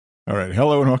All right.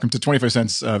 Hello and welcome to 25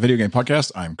 Cents Video Game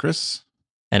Podcast. I'm Chris.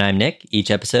 And I'm Nick.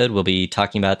 Each episode, we'll be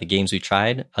talking about the games we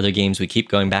tried, other games we keep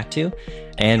going back to,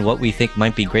 and what we think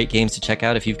might be great games to check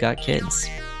out if you've got kids.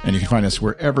 And you can find us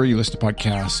wherever you listen to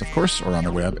podcasts, of course, or on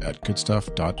the web at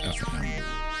goodstuff.fm.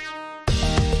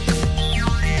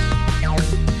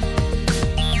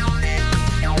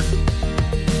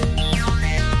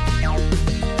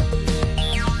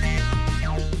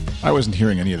 I wasn't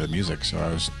hearing any of the music, so I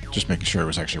was just making sure it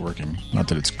was actually working. Not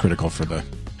that it's critical for the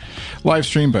live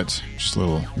stream, but just a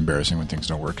little embarrassing when things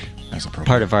don't work as appropriate.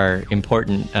 Part of our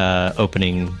important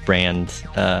opening brand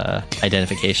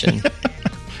identification.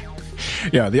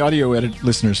 Yeah, the audio edit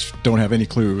listeners don't have any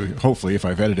clue, hopefully, if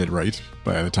I've edited right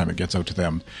by the time it gets out to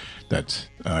them, that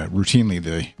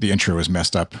routinely the intro is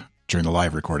messed up during the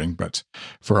live recording. But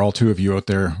for all two of you out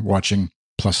there watching,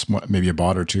 plus maybe a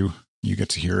bot or two, you get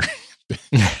to hear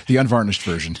the unvarnished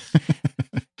version.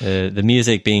 The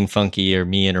music being funky or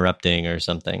me interrupting or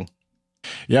something.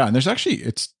 Yeah, and there's actually,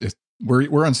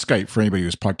 we're on Skype for anybody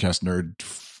who's podcast nerd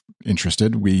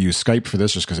interested. We use Skype for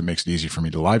this just because it makes it easy for me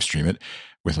to live stream it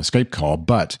with a Skype call.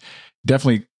 But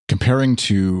definitely comparing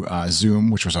to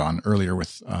Zoom, which was on earlier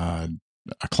with a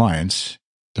client,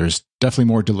 there's definitely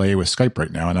more delay with Skype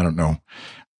right now. And I don't know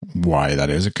why that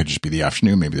is. It could just be the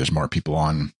afternoon. Maybe there's more people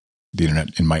on the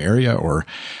internet in my area, or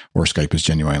Skype is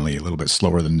genuinely a little bit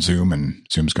slower than Zoom, and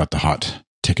Zoom's got the hot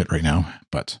ticket right now.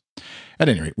 But at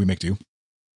any rate, we make do.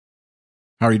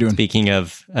 How are you doing? Speaking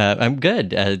of, I'm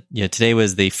good. Today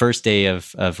was the first day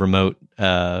of remote,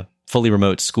 fully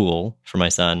remote school for my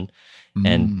son,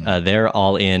 and they're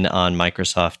all in on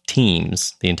Microsoft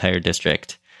Teams, the entire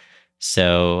district.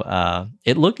 So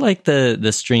it looked like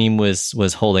the stream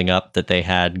was holding up that they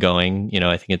had going. You know,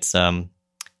 I think it's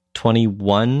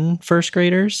 21 first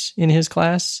graders in his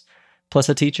class, plus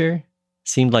a teacher.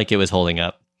 Seemed like it was holding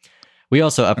up. We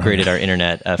also upgraded our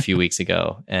internet a few weeks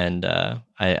ago, and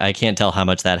I can't tell how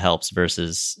much that helps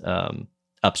versus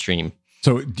upstream.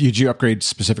 So did you upgrade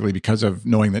specifically because of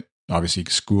knowing that obviously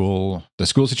the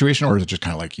school situation, or is it just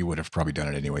kind of like you would have probably done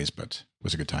it anyways, but it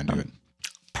was a good time to do it?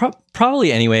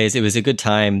 Probably anyways. It was a good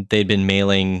time. They'd been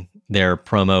mailing their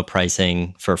promo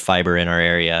pricing for fiber in our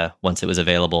area once it was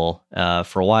available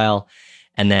for a while.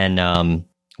 And then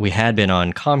we had been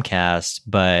on Comcast,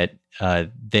 but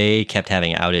they kept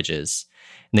having outages.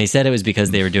 And they said it was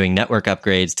because they were doing network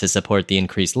upgrades to support the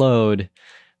increased load,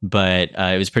 but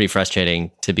it was pretty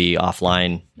frustrating to be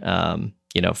offline,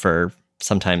 for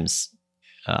sometimes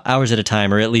hours at a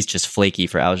time, or at least just flaky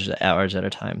for hours at a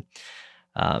time.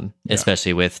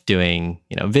 Especially with doing,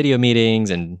 video meetings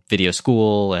and video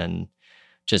school and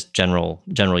just general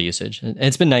usage. And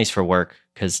it's been nice for work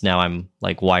because now I'm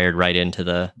like wired right into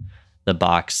the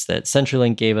box that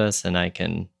CenturyLink gave us, and I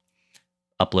can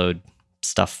upload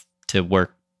stuff to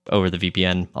work over the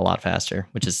VPN a lot faster,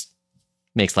 which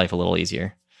makes life a little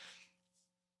easier.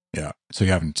 Yeah. So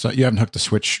you haven't hooked the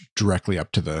switch directly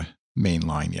up to the main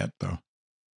line yet, though.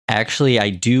 Actually,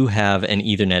 I do have an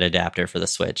Ethernet adapter for the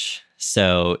Switch.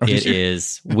 So it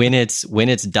is when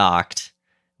it's docked,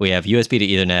 we have USB to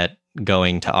Ethernet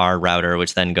going to our router,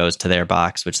 which then goes to their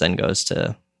box, which then goes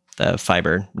to the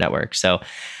fiber network. So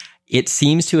it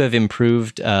seems to have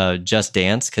improved Just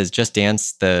Dance, because Just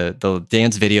Dance, the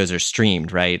dance videos are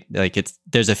streamed, right? Like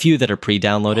there's a few that are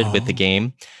pre-downloaded with the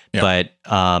game, but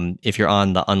if you're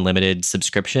on the unlimited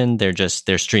subscription,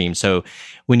 they're streamed. So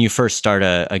when you first start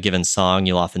a given song,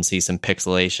 you'll often see some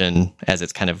pixelation as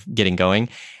it's kind of getting going,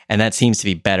 and that seems to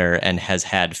be better and has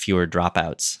had fewer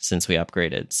dropouts since we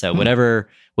upgraded. So whatever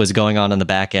was going on the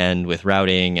back end with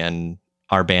routing and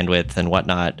our bandwidth and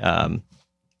whatnot,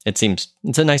 it seems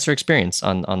it's a nicer experience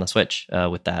on the Switch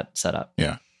with that setup.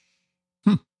 Yeah.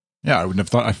 Yeah, I wouldn't have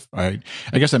thought. I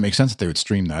guess that makes sense that they would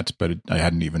stream that, but I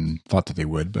hadn't even thought that they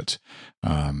would. But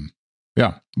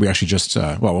yeah, we actually just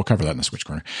we'll cover that in the Switch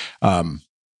corner.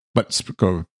 But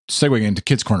segueing into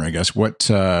Kids Corner, I guess. What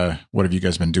have you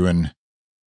guys been doing,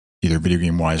 either video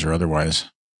game wise or otherwise?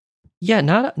 Yeah,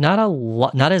 not a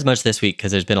lot, not as much this week,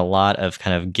 because there's been a lot of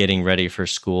kind of getting ready for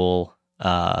school,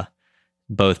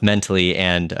 both mentally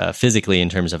and physically in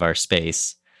terms of our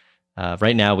space.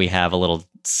 Right now, we have a little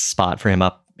spot for him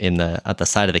up at the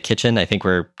side of the kitchen. I think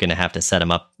we're going to have to set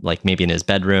him up like maybe in his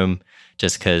bedroom,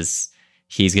 just because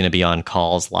he's going to be on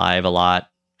calls live a lot,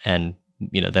 and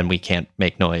then we can't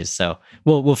make noise. So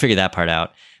we'll figure that part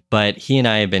out. But he and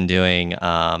I have been doing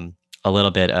a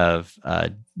little bit of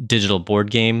digital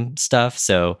board game stuff.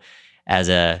 So as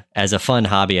a fun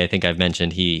hobby, I think I've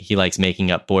mentioned he likes making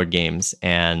up board games.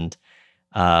 And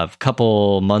a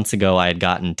couple months ago, I had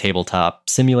gotten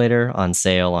Tabletop Simulator on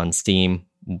sale on Steam,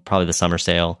 probably the summer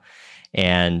sale.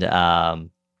 And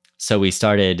So we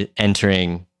started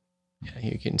entering.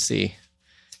 You can see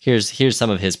here's some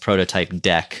of his prototype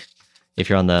deck. If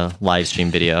you're on the live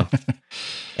stream video,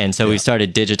 and so we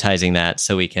started digitizing that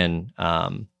so we can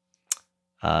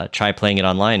try playing it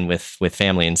online with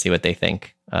family and see what they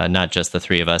think. Not just the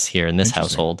three of us here in this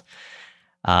household.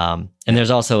 And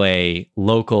there's also a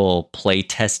local play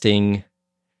testing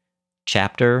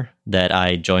chapter that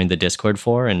I joined the Discord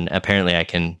for, and apparently I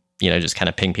can, just kind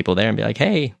of ping people there and be like,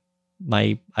 "Hey,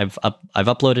 I've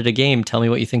uploaded a game. Tell me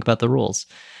what you think about the rules."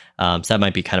 So that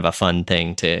might be kind of a fun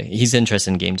thing he's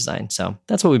interested in game design. So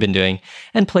that's what we've been doing,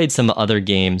 and played some other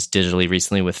games digitally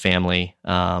recently with family.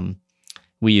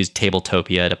 We used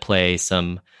Tabletopia to play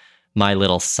some My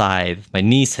Little Scythe. My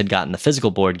niece had gotten the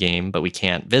physical board game, but we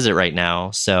can't visit right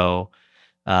now. So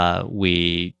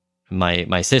my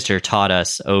sister taught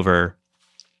us over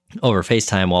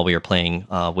FaceTime while we were playing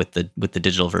with the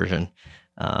digital version.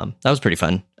 That was pretty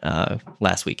fun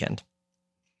last weekend.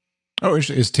 Oh, is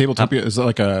Tabletopia, is it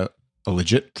like a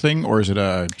legit thing, or is it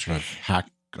a sort of hack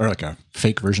or like a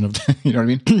fake version of, you know what I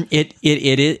mean? It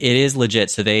is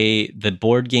legit. So the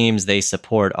board games they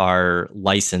support are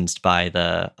licensed by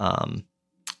the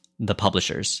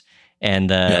publishers. And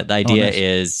the idea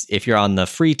is if you're on the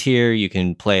free tier, you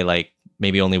can play like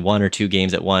maybe only 1 or 2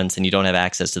 games at once, and you don't have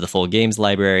access to the full games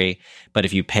library. But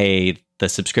if you pay the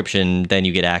subscription, then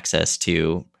you get access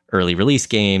to early release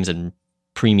games and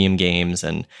premium games.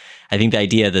 And I think the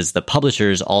idea is the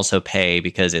publishers also pay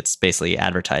because it's basically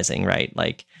advertising, right?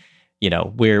 Like,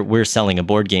 we're selling a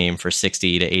board game for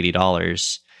 $60 to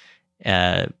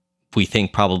 $80. We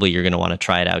think probably you're going to want to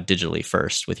try it out digitally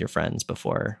first with your friends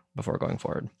before going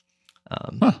forward.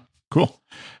 Cool.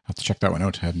 I'll have to check that one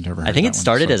out. I hadn't ever heard I think that it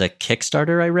started one, as a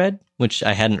Kickstarter, I read, which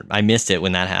I missed it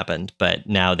when that happened, but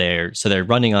now they're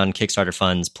running on Kickstarter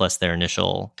funds plus their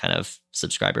initial kind of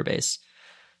subscriber base.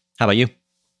 How about you?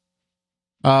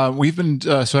 We've been,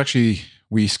 so actually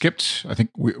we skipped, I think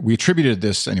we attributed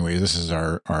this anyway. This is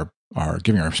our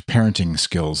giving our parenting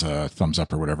skills a thumbs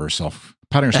up or whatever,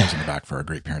 patting ourselves on the back for our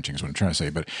great parenting is what I'm trying to say.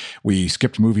 But we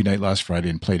skipped movie night last Friday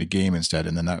and played a game instead.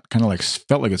 And then that kind of like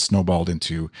felt like it snowballed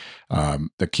into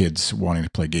the kids wanting to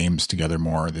play games together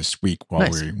more this week while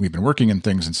we've been working and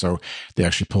things. And so they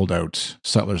actually pulled out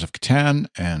Settlers of Catan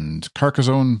and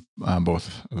Carcassonne.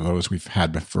 Both of those we've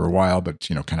had for a while, but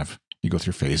kind of you go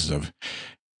through phases of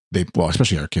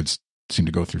especially our kids seem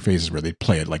to go through phases where they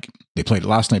play it. Like they played it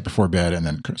last night before bed, and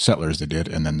then Settlers they did,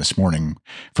 and then this morning,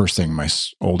 first thing, my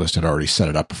oldest had already set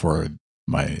it up before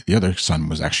the other son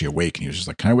was actually awake, and he was just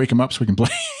like, "Can I wake him up so we can play?"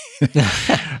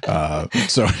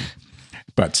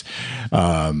 But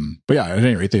yeah, at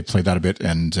any rate, they played that a bit,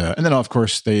 and then of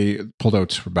course they pulled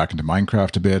out. We're back into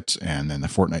Minecraft a bit, and then the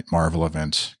Fortnite Marvel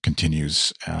event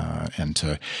continues, and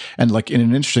like in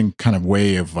an interesting kind of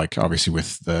way of like obviously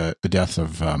with the death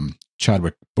of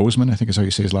Chadwick Boseman, I think is how you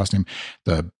say his last name,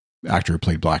 the actor who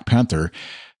played Black Panther.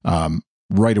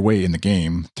 Right away in the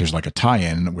game, there's like a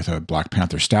tie-in with a Black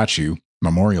Panther statue,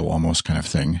 memorial almost kind of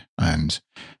thing, and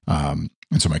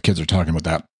so my kids are talking about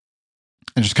that.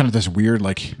 And just kind of this weird,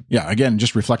 like, yeah, again,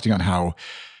 just reflecting on how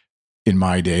in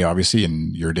my day, obviously,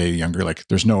 in your day younger, like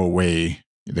there's no way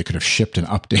they could have shipped an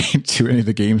update to any of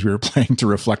the games we were playing to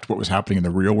reflect what was happening in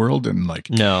the real world. And like,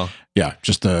 no, yeah,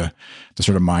 just the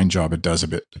sort of mind job it does a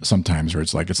bit sometimes where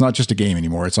it's like, it's not just a game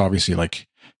anymore. It's obviously like,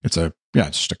 it's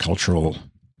just a cultural,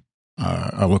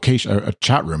 a location, a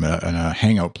chat room and a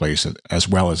hangout place, as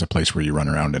well as a place where you run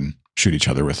around and shoot each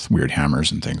other with weird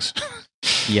hammers and things.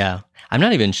 Yeah. I'm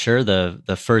not even sure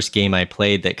the first game I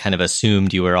played that kind of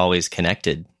assumed you were always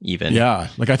connected even. Yeah.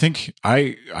 Like I think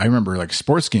I remember like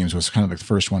sports games was kind of the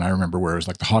first one I remember where it was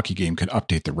like the hockey game could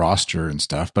update the roster and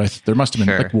stuff. But there must have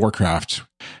been like Warcraft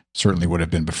certainly would have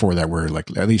been before that where like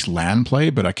at least LAN play,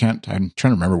 but I'm trying to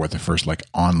remember what the first like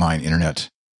online internet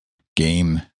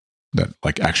game that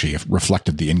like actually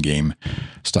reflected the in-game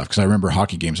stuff. Cause I remember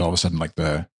hockey games all of a sudden like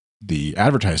the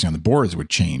advertising on the boards would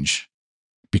change.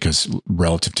 Because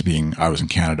relative to being, I was in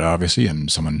Canada, obviously,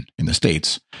 and someone in the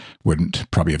States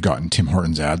wouldn't probably have gotten Tim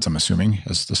Hortons ads, I'm assuming,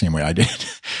 as the same way I did,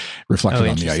 reflected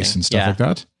on the ice and stuff like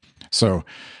that. So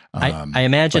I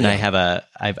imagine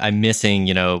I'm missing,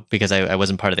 because I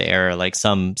wasn't part of the era, like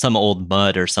some old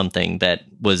MUD or something that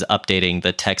was updating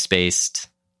the text-based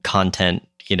content,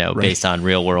 based on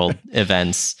real world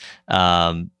events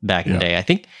back in the day. I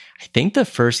think the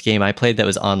first game I played that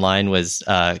was online was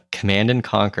Command and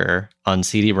Conquer on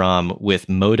CD-ROM with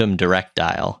modem direct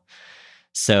dial.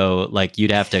 So like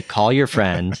you'd have to call your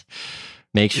friend,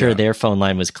 make sure their phone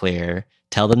line was clear,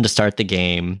 tell them to start the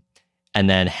game, and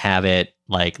then have it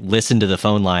like listen to the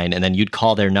phone line, and then you'd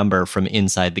call their number from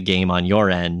inside the game on your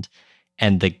end,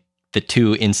 and the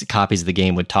two copies of the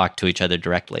game would talk to each other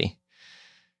directly.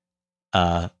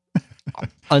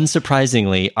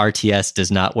 Unsurprisingly, RTS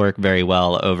does not work very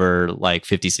well over like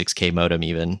 56K modem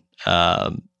even.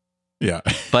 Yeah.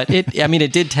 But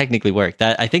it did technically work.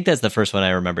 I think that's the first one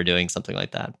I remember doing something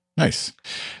like that. Nice.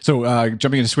 So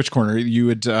jumping into Switch Corner, you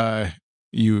would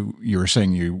you were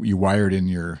saying you wired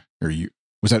in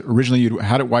was that originally you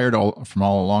had it wired all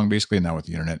along basically, and now with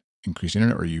the increased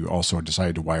internet, or you also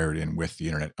decided to wire it in with the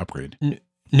internet upgrade?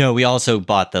 No, we also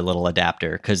bought the little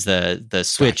adapter because the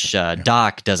Switch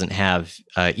dock doesn't have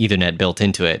Ethernet built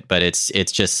into it, but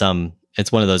it's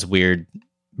one of those weird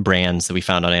brands that we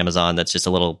found on Amazon that's just a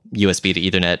little USB to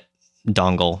Ethernet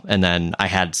dongle, and then I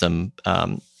had some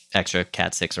extra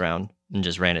Cat 6 around and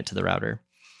just ran it to the router.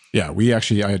 Yeah,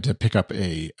 I had to pick up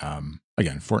a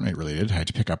again, Fortnite related. I had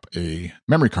to pick up a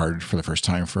memory card for the first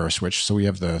time for our Switch. So we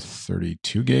have the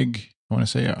 32 gig. I want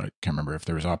to say, I can't remember if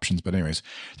there was options, but anyways,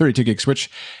 32 gig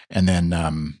Switch. And then,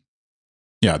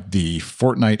 the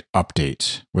Fortnite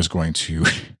update was going to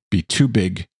be too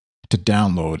big to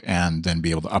download and then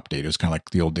be able to update. It was kind of like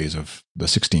the old days of the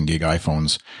 16 gig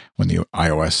iPhones when the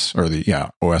iOS or the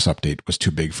OS update was too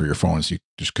big for your phones. You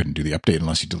just couldn't do the update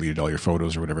unless you deleted all your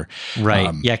photos or whatever. Right.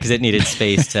 Because it needed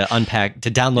space to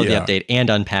download the update and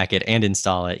unpack it and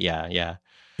install it. Yeah.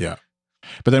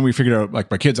 But then we figured out,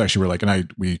 like, my kids actually were like,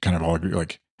 we kind of all agree,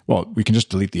 like, well, we can just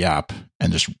delete the app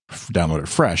and just download it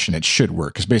fresh, and it should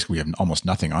work, because basically we have almost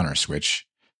nothing on our Switch,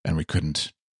 and we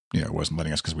couldn't, it wasn't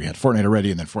letting us because we had Fortnite already,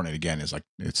 and then Fortnite again is like,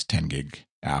 it's 10 gig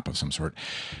app of some sort.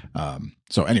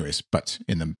 So anyways, but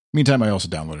in the meantime, I also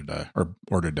downloaded or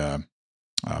ordered a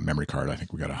memory card. I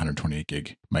think we got a 128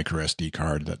 gig micro SD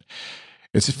card that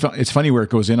it's funny where it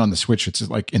goes in on the Switch. It's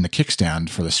like in the kickstand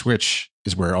for the Switch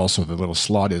is where also the little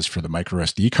slot is for the micro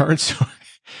SD card. So,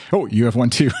 oh, you have one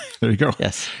too. There you go.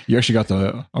 Yes. You actually got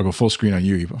I'll go full screen on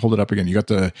you. You hold it up again. You got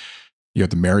the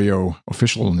Mario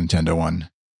official Nintendo one.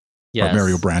 Yes. Or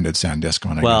Mario branded SanDisk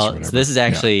one, I guess, or whatever. So this is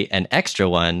actually an extra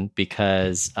one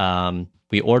because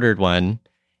we ordered one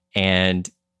and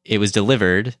it was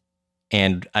delivered,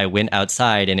 and I went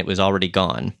outside and it was already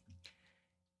gone.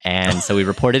 And so we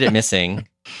reported it missing,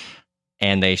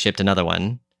 and they shipped another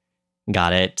one,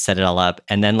 got it, set it all up.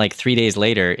 And then like 3 days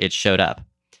later, it showed up.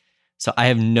 So I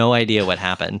have no idea what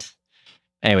happened.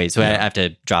 Anyway, so I have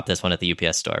to drop this one at the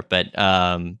UPS store. But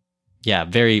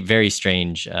very, very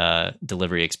strange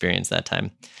delivery experience that time.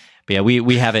 But yeah,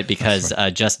 we have it because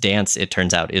Just Dance, it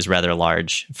turns out, is rather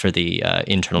large for the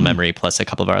internal memory, plus a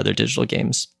couple of our other digital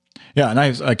games. Yeah, and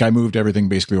I moved everything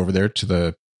basically over there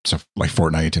to like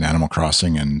Fortnite and Animal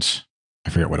Crossing, and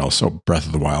I forget what else. So Breath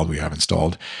of the Wild we have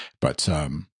installed, but I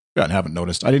haven't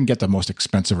noticed. I didn't get the most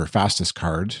expensive or fastest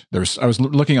card. I was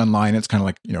looking online. It's kind of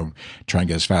like, try and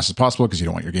get as fast as possible because you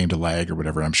don't want your game to lag or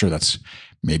whatever. I'm sure that's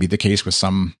maybe the case with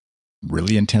some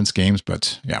really intense games,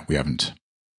 but yeah, we haven't.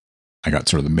 I got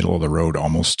sort of the middle of the road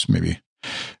almost, maybe.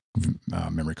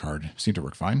 Memory card seemed to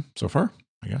work fine so far,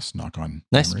 I guess. Knock on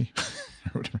memory.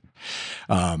 Or whatever.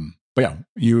 But yeah,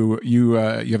 you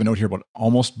have a note here about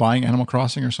almost buying Animal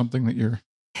Crossing or something that you're.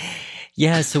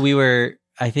 Yeah, so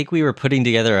I think we were putting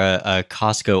together a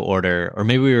Costco order, or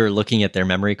maybe we were looking at their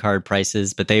memory card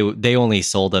prices, but they only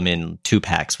sold them in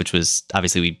 2-packs, which was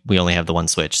obviously we only have the one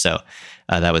Switch, so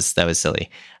that was silly.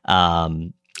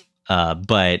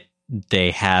 But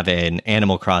they have an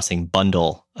Animal Crossing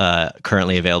bundle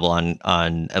currently available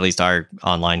on at least our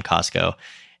online Costco.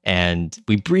 And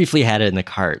we briefly had it in the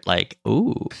cart, like,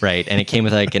 ooh, right. And it came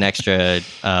with like an extra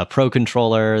Pro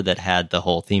controller that had the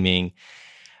whole theming.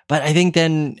 But I think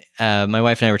then my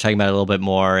wife and I were talking about it a little bit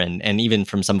more, and even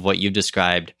from some of what you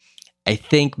described, I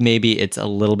think maybe it's a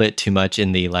little bit too much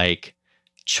in the like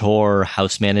chore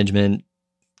house management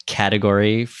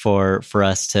category for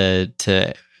us to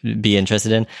be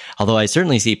interested in. Although I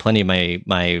certainly see plenty of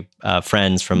my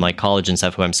friends from like college and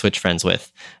stuff who I'm Switch friends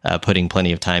with putting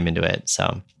plenty of time into it.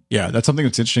 So yeah, that's something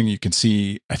that's interesting. You can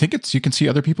see, you can see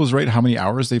other people's, right, how many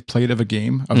hours they've played of a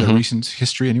game of their recent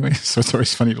history anyway. So it's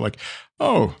always funny to like,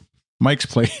 oh, Mike's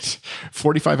played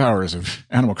 45 hours of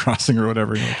Animal Crossing or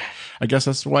whatever. Like, I guess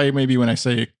that's why maybe when I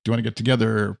say, do you want to get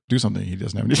together or do something, he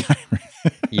doesn't have any time.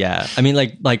 Yeah. I mean,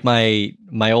 like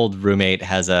my old roommate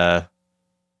has a,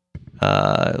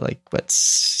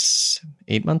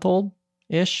 8-month-old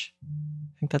ish.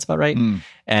 I think that's about right.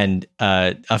 And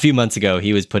a few months ago,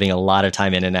 he was putting a lot of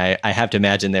time in, and I have to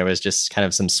imagine there was just kind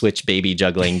of some Switch baby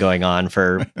juggling going on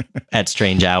at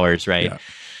strange hours, right? Yeah.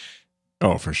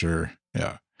 Oh, for sure.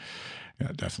 Yeah,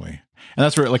 definitely. And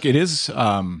that's where like it is.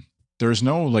 There's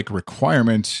no like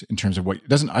requirement in terms of what it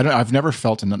doesn't. I've never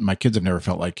felt, and my kids have never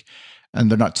felt like and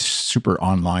they're not super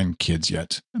online kids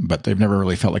yet, but they've never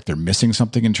really felt like they're missing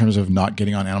something in terms of not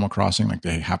getting on Animal Crossing. Like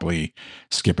they happily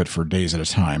skip it for days at a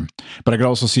time. But I could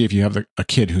also see if you have a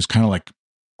kid who's kind of like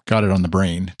got it on the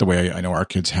brain, the way I know our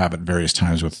kids have at various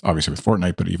times with, obviously with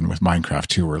Fortnite, but even with Minecraft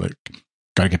too, where like,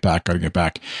 got to get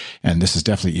back. And this is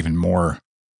definitely even more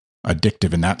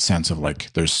addictive in that sense of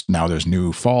like there's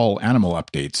new fall animal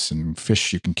updates and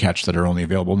fish you can catch that are only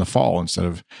available in the fall instead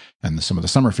of, and some of the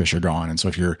summer fish are gone. And so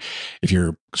if you're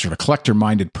sort of collector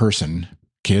minded person,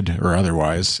 kid or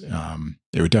otherwise,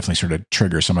 it would definitely sort of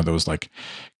trigger some of those like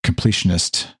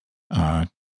completionist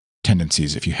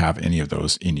tendencies if you have any of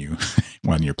those in you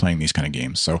when you're playing these kind of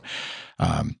games. So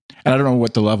and I don't know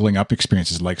what the leveling up experience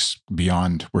is like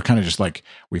beyond. We're kind of just like,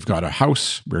 we've got a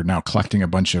house, we're now collecting a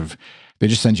bunch of, they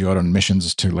just send you out on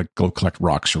missions to like go collect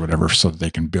rocks or whatever so that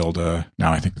they can build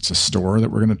now I think it's a store that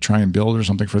we're going to try and build or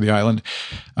something for the island.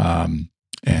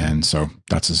 And so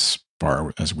that's as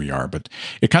far as we are, but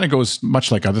it kind of goes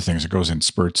much like other things. It goes in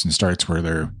spurts and starts where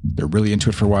they're really into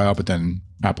it for a while, but then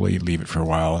happily leave it for a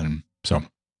while. And so,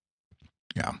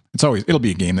 yeah, it'll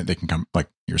be a game that they can come, like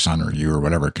your son or you or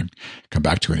whatever can come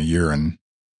back to in a year and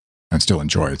still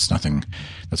enjoy. It's nothing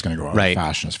that's going to go out of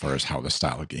fashion as far as how the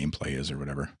style of gameplay is or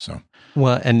whatever. So,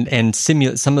 well, and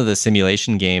some of the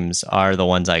simulation games are the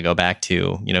ones I go back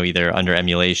to, either under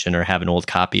emulation or have an old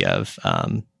copy of.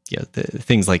 The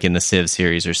things like in the Civ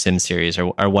series or Sim series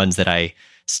are ones that I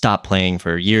stop playing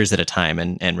for years at a time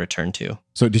and return to.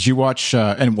 So, did you watch?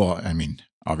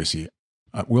 Obviously,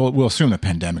 we'll assume the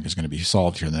pandemic is going to be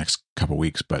solved here in the next couple of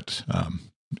weeks, but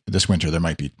this winter there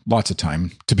might be lots of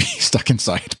time to be stuck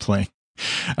inside playing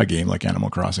a game like Animal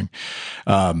Crossing.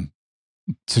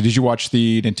 So did you watch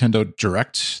the Nintendo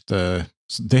Direct?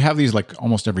 They have these like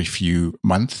almost every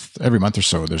month or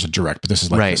so there's a Direct, but this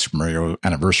is like the Super Mario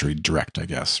Anniversary Direct, I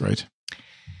guess, right?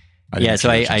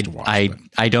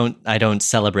 I don't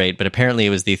celebrate, but apparently it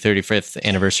was the 35th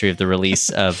anniversary of the release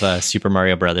of Super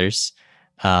Mario Brothers.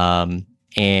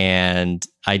 And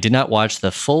I did not watch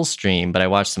the full stream, but I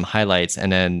watched some highlights,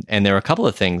 and there were a couple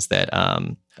of things that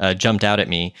jumped out at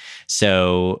me.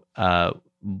 So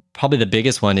probably the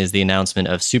biggest one is the announcement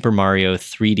of Super Mario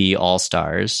 3D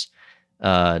All-Stars,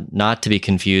 not to be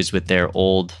confused with their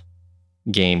old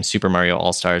game Super Mario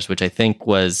All-Stars, which I think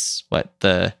was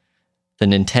the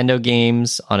Nintendo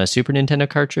games on a Super Nintendo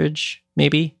cartridge,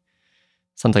 maybe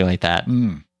something like that.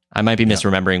 I might be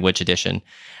misremembering which edition.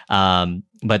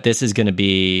 But this is going to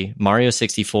be Mario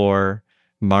 64,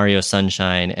 Mario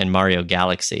Sunshine, and Mario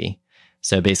Galaxy.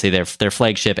 So basically their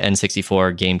flagship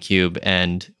N64, GameCube,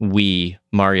 and Wii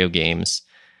Mario games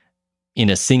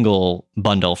in a single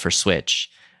bundle for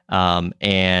Switch.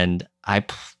 And I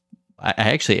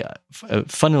actually,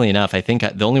 funnily enough, I think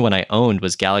the only one I owned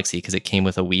was Galaxy because it came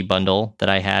with a Wii bundle that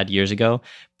I had years ago,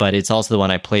 but it's also the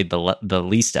one I played the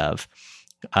least of.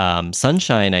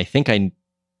 Sunshine, I think I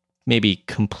maybe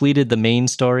completed the main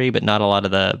story, but not a lot of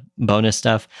the bonus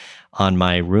stuff on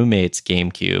my roommate's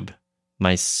GameCube,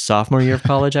 my sophomore year of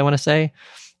college, I want to say.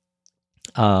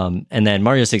 And then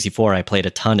Mario 64, I played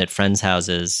a ton at friends'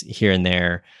 houses here and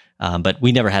there, but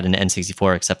we never had an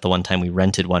N64 except the one time we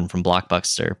rented one from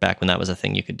Blockbuster back when that was a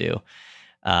thing you could do.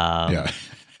 So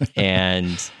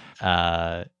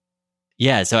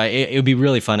it would be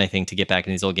really fun, I think, to get back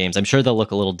in these old games. I'm sure they'll look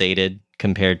a little dated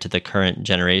compared to the current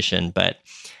generation, but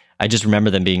I just remember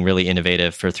them being really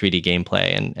innovative for 3D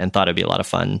gameplay and thought it'd be a lot of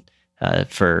fun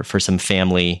for some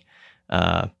family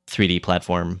 3D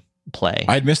platform play.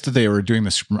 I missed that they were doing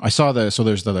this. I saw so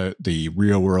there's the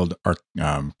real world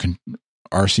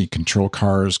RC control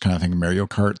cars kind of thing, Mario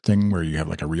Kart thing, where you have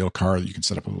like a real car that you can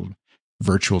set up a little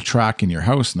virtual track in your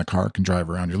house and the car can drive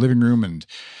around your living room, and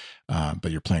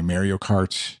but you're playing Mario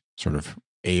Kart sort of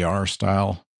AR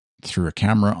style through a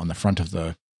camera on the front of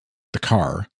the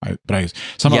car. But I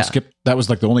somehow skipped. That was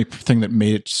like the only thing that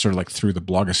made it sort of like through the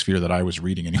blogosphere that I was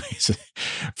reading anyways,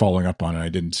 following up on it. I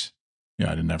didn't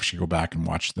actually go back and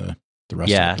watch the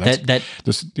rest of it.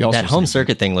 That home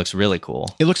circuit thing looks really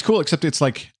cool. It looks cool, except it's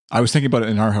like, I was thinking about it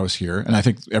in our house here, and I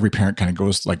think every parent kind of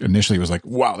goes like, initially was like,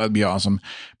 wow, that'd be awesome.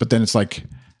 But then it's like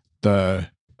I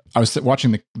was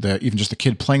watching even just the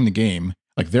kid playing the game,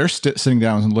 like they're sitting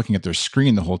down and looking at their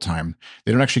screen the whole time.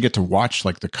 They don't actually get to watch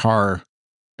like the car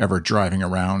ever driving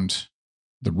around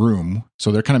the room.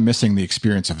 So they're kind of missing the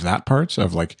experience of that part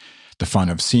of like the fun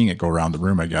of seeing it go around the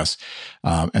room, I guess.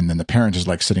 And then the parent is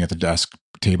like sitting at the desk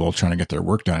table trying to get their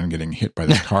work done and getting hit by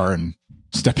this car and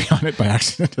stepping on it by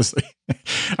accident.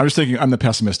 I'm just thinking, I'm the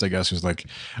pessimist, I guess, who's like,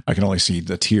 I can only see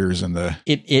the tears and the.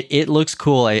 It looks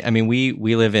cool. I mean,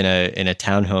 we live in a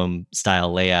townhome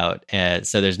style layout,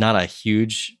 so there's not a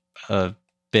huge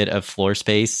bit of floor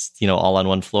space, all on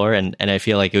one floor, and I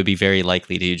feel like it would be very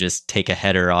likely to just take a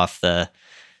header off the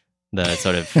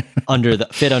sort of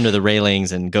fit under the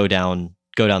railings and go down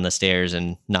the stairs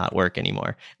and not work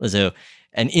anymore. So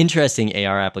an interesting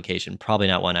AR application, probably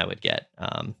not one I would get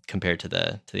compared to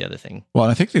the other thing. Well,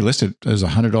 I think they listed as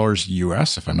 $100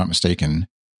 US, if I'm not mistaken,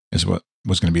 is what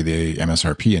was going to be the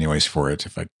MSRP anyways for it.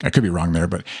 If I could be wrong there,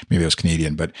 but maybe it was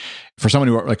Canadian. But for someone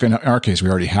who, like in our case, we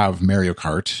already have Mario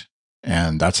Kart,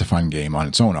 and that's a fun game on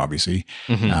its own, obviously.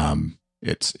 Mm-hmm.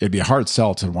 It'd be a hard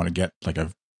sell to want to get like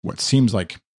what seems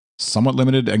like somewhat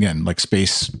limited, again, like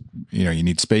space, you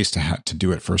need space to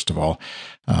do it. First of all,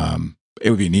 it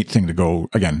would be a neat thing to go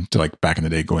again to, like back in the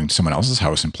day, going to someone else's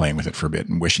house and playing with it for a bit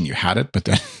and wishing you had it, but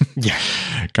then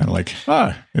kind of like,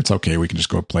 it's okay. We can just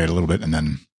go play it a little bit and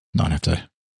then not have to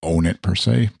own it per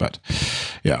se. But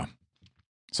yeah,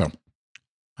 so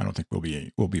I don't think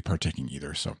we'll be partaking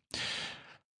either. So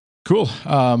cool.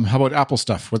 How about Apple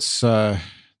stuff? What's I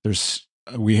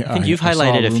think you've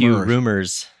highlighted a few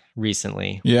rumors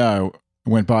recently. Yeah, I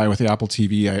went by with the Apple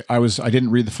TV. I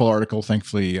didn't read the full article.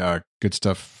 Thankfully, Good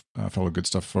Stuff, fellow Good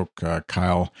Stuff folk,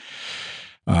 Kyle,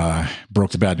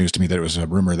 broke the bad news to me that it was a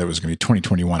rumor that was going to be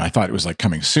 2021. I thought it was like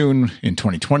coming soon in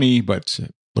 2020, but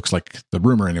it looks like the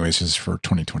rumor anyways is for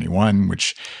 2021,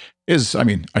 which is, I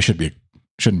mean,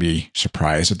 shouldn't be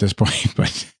surprised at this point,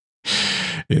 but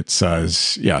it's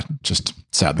just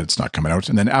sad that it's not coming out.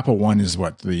 And then Apple One is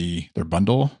what their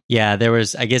bundle. Yeah, there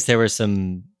was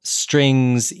some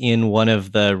strings in one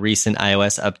of the recent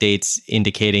iOS updates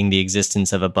indicating the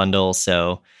existence of a bundle.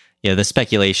 So, the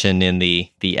speculation in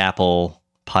the Apple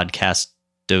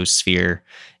podcastosphere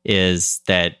is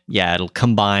that, it'll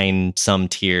combine some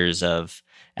tiers of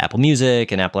Apple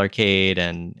Music and Apple Arcade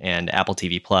and Apple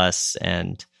TV Plus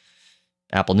and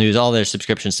Apple News, all their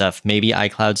subscription stuff, maybe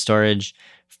iCloud storage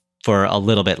for a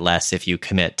little bit less if you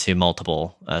commit to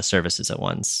multiple services at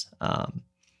once.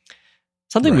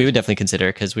 Something we would definitely consider,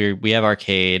 because we have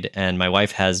Arcade and my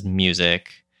wife has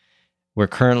Music. We're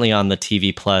currently on the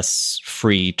TV Plus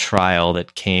free trial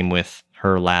that came with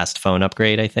her last phone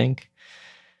upgrade, I think.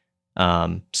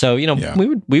 So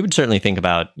we would certainly think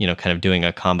about kind of doing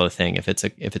a combo thing if it's a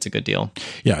good deal.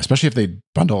 Yeah, especially if they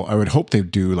bundle. I would hope they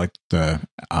do like the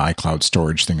iCloud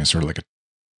storage thing is sort of like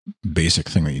a basic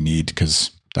thing that you need,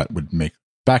 because that would make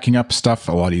backing up stuff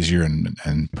a lot easier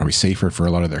and probably safer for a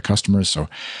lot of their customers. So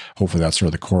hopefully that's sort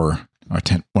of the core, one of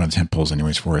the tent poles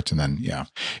anyways for it. And then,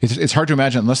 it's hard to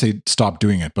imagine unless they stop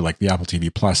doing it, but like the Apple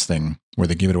TV Plus thing where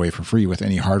they give it away for free with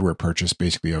any hardware purchase,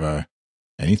 basically of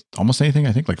almost anything,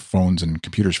 I think, like phones and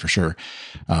computers for sure.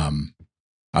 I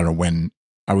don't know when.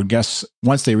 I would guess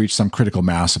once they reach some critical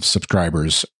mass of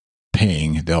subscribers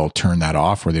paying, they'll turn that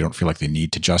off, where they don't feel like they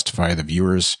need to justify the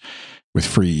viewers with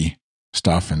free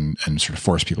stuff and sort of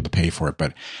force people to pay for it.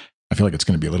 But I feel like it's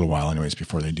going to be a little while anyways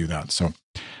before they do that. So,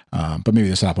 but maybe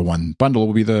this Apple One bundle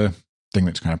will be the thing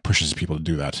that kind of pushes people to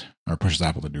do that, or pushes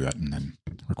Apple to do that, and then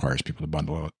requires people to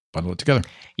bundle it together.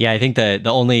 Yeah, I think the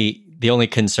only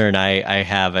concern I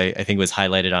have, I think was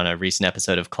highlighted on a recent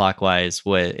episode of Clockwise,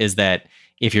 is that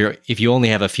if you only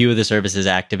have a few of the services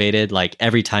activated, like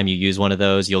every time you use one of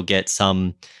those, you'll get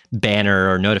some banner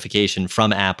or notification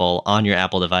from Apple on your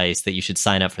Apple device that you should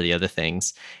sign up for the other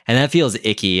things. And that feels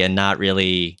icky and not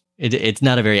really, it's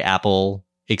not a very Apple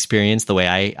experience the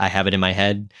way I have it in my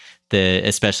head,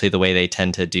 especially the way they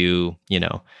tend to do,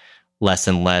 less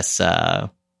and less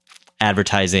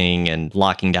advertising and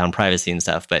locking down privacy and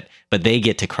stuff, but they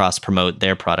get to cross promote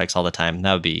their products all the time.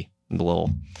 That would be a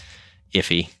little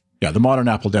iffy. Yeah, the modern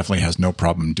Apple definitely has no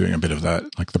problem doing a bit of that,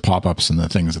 like the pop-ups and the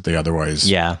things that they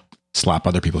otherwise slap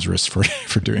other people's wrists for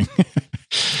doing.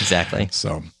 Exactly.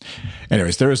 So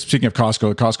anyways, speaking of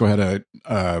Costco had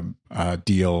a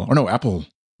deal, or no, Apple,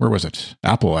 where was it?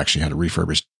 Apple actually had a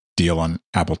refurbished deal on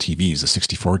Apple TVs, the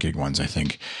 64 gig ones, I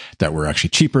think, that were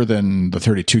actually cheaper than the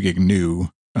 32 gig new.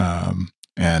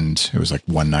 And it was like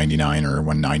 $199 or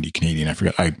 $190 Canadian. I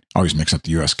forget. I always mix up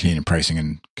the US Canadian pricing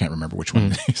and can't remember which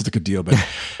one is the good deal. But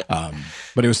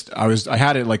I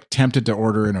had it like tempted to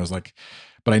order, and I was like,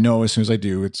 but I know as soon as I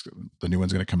do, the new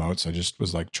one's going to come out. So I just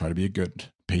was like, try to be a good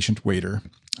patient waiter.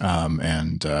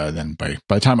 And then by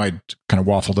the time I kind of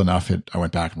waffled enough, I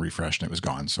went back and refreshed and it was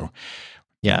gone. So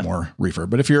more refurb.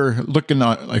 But if you're looking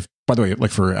at, like, by the way,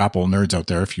 like for Apple nerds out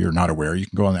there, if you're not aware, you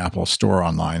can go on the Apple store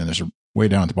online, and there's way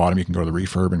down at the bottom, you can go to the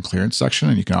refurb and clearance section,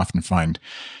 and you can often find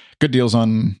good deals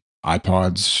on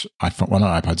iPods, well,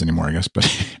 not iPods anymore, I guess, but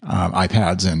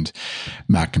iPads and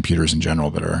Mac computers in general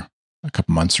that are a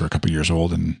couple months or a couple years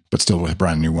old, but still with a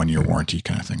brand new 1-year warranty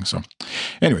kind of thing. So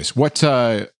anyways, what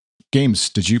games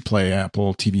did you play?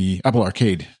 Apple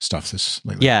Arcade stuff this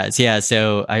lately? Yeah.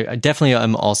 So I definitely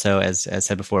am also, as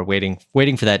said before, waiting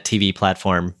for that TV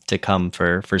platform to come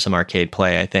for some arcade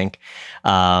play, I think.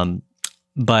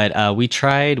 But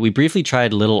we briefly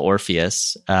tried Little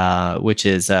Orpheus, which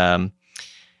is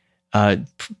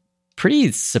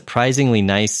pretty surprisingly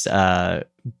nice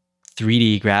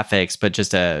 3D graphics, but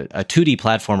just a 2D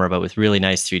platformer, but with really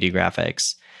nice 3D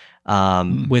graphics.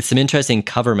 With some interesting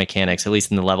cover mechanics, at least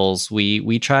in the levels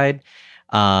we tried.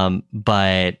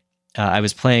 But I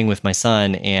was playing with my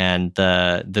son, and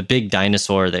the big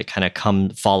dinosaur that kind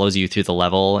of follows you through the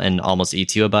level and almost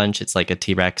eats you a bunch. It's like a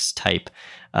T-Rex type.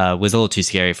 Was a little too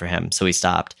scary for him, so we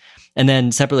stopped. And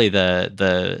then separately,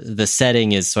 the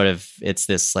setting is it's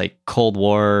this like Cold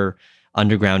War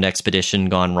underground expedition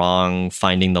gone wrong,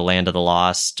 finding the land of the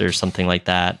lost or something like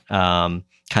that, kind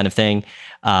of thing.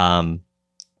 I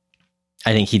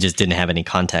think he just didn't have any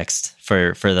context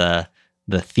for the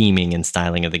theming and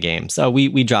styling of the game, so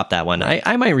we dropped that one.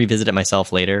 I might revisit it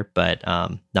myself later, but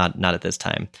not at this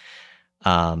time.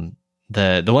 The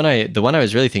one I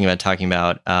was really thinking about talking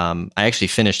about, I actually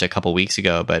finished a couple weeks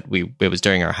ago, but it was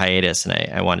during our hiatus, and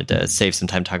I wanted to save some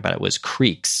time to talk about it. Was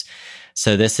Creaks.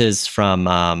 So this is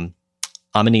from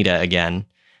Amanita again,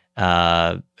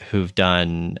 who've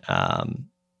done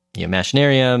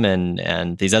Machinarium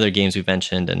and these other games we've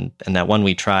mentioned, and that one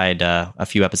we tried a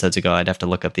few episodes ago. I'd have to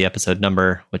look up the episode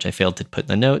number, which I failed to put in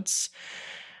the notes.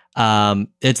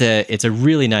 It's a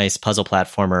really nice puzzle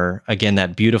platformer. Again,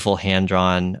 that beautiful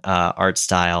hand-drawn art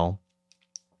style.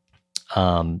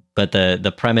 But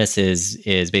the premise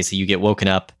is basically you get woken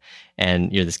up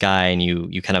and you're this guy, and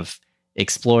you kind of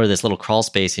explore this little crawl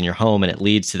space in your home, and it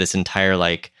leads to this entire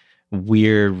like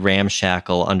weird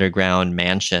ramshackle underground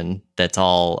mansion that's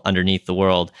all underneath the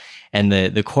world. And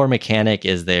the core mechanic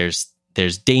is there's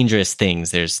dangerous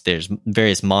things. There's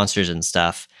various monsters and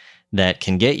stuff that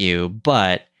can get you,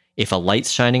 but if a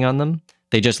light's shining on them,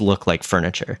 they just look like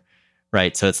furniture,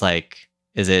 right? So it's like,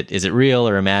 is it real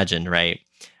or imagined, right?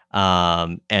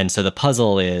 And so the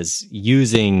puzzle is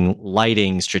using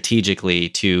lighting strategically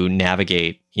to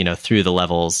navigate, through the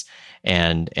levels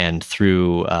and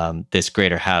through this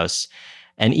greater house.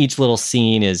 And each little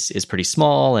scene is pretty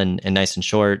small and nice and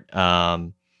short.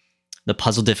 The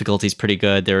puzzle difficulty is pretty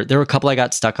good. There were a couple I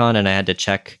got stuck on, and I had to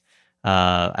check.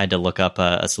 I had to look up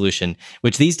a solution,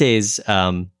 which these days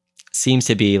seems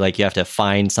to be like you have to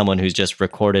find someone who's just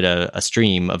recorded a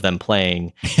stream of them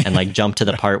playing and like jump to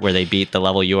the part where they beat the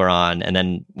level you are on, and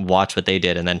then watch what they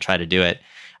did and then try to do it.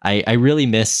 I really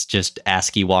miss just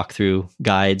ASCII walkthrough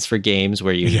guides for games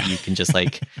where you can just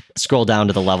like scroll down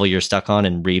to the level you're stuck on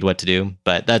and read what to do.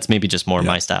 But that's maybe just more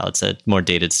my style. It's a more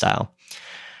dated style.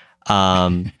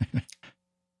 It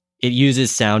uses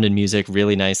sound and music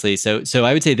really nicely. So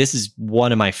I would say this is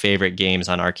one of my favorite games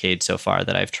on arcade so far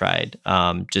that I've tried.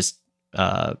 Just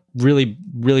really,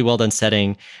 really well done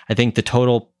setting. I think the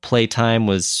total play time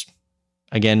was,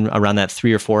 again, around that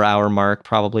 3 or 4 hour mark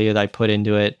probably that I put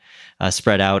into it,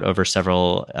 spread out over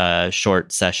several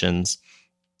short sessions.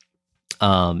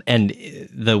 And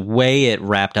the way it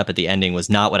wrapped up at the ending was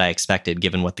not what I expected,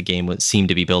 given what the game seemed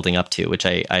to be building up to, which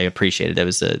I appreciated.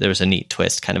 There was a neat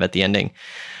twist kind of at the ending.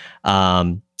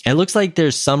 It looks like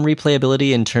there's some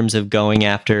replayability in terms of going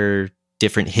after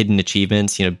different hidden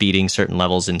achievements, beating certain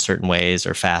levels in certain ways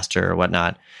or faster or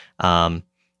whatnot.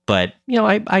 But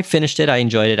I finished it. I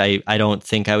enjoyed it. I don't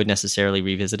think I would necessarily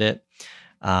revisit it.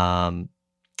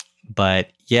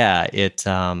 But yeah, it's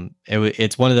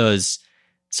one of those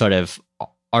sort of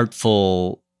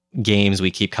artful games we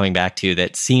keep coming back to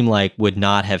that seem like would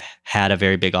not have had a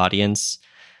very big audience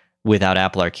without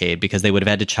Apple Arcade, because they would have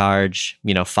had to charge,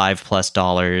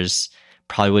 $5+.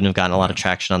 Probably wouldn't have gotten a lot of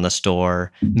traction on the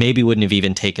store. Maybe wouldn't have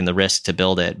even taken the risk to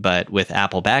build it. But with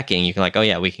Apple backing, you can like, oh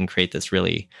yeah, we can create this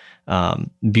really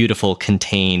beautiful,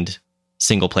 contained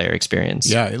single player experience.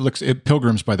 Yeah,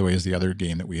 Pilgrims, by the way, is the other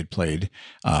game that we had played.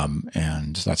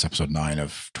 And that's episode 9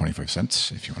 of 25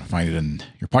 cents, if you want to find it in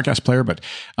your podcast player. But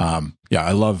I'm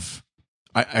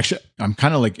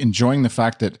kind of like enjoying the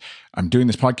fact that I'm doing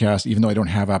this podcast, even though I don't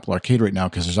have Apple Arcade right now,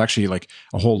 because there's actually like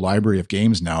a whole library of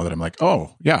games now that I'm like,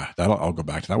 oh yeah, I'll go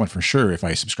back to that one for sure if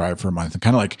I subscribe for a month. And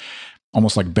kind of like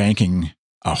almost like banking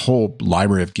a whole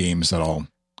library of games that I'll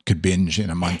could binge in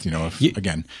a month.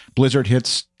 Again, Blizzard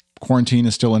hits, quarantine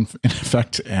is still in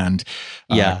effect, and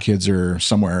kids are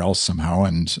somewhere else somehow,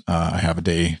 and I have a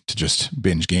day to just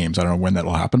binge games. I don't know when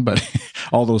that'll happen, but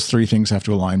all those 3 things have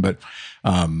to align. But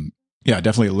Yeah,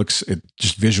 definitely. It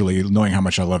just visually, knowing how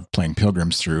much I love playing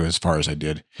Pilgrims through as far as I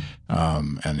did,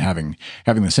 and having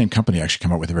the same company actually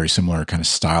come out with a very similar kind of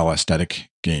style aesthetic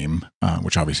game,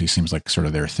 which obviously seems like sort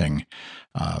of their thing,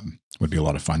 would be a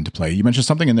lot of fun to play. You mentioned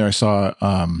something in there I saw,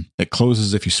 it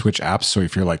closes if you switch apps. So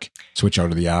if you're like switch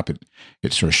out of the app,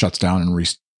 it sort of shuts down and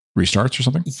restarts or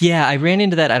something. Yeah, I ran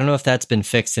into that. I don't know if that's been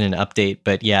fixed in an update,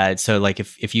 but yeah, so like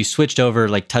if you switched over,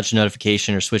 like touch a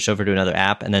notification or switched over to another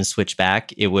app and then switch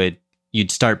back, you'd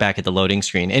start back at the loading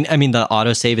screen. And I mean, the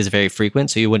autosave is very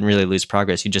frequent, so you wouldn't really lose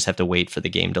progress. You just have to wait for the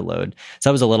game to load. So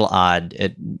that was a little odd.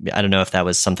 I don't know if that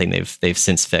was something they've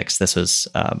since fixed. This was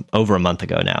over a month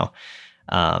ago now.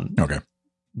 Okay.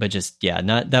 But just, yeah,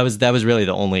 that was really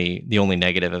the only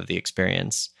negative of the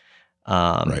experience.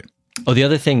 Right. Oh, the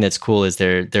other thing that's cool is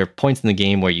there are points in the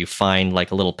game where you find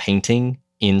like a little painting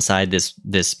inside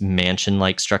this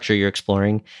mansion-like structure you're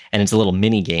exploring, and it's a little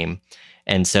mini game.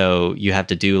 And so you have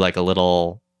to do like a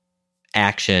little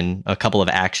action, a couple of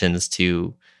actions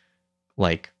to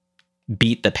like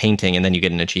beat the painting, and then you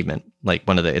get an achievement. Like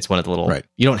it's one of the little, right.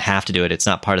 You don't have to do it. It's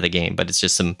not part of the game, but it's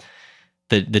just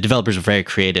the developers are very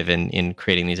creative in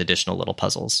creating these additional little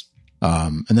puzzles.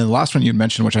 And then the last one you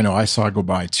mentioned, which I know I saw go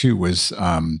by too, was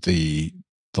the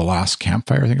Last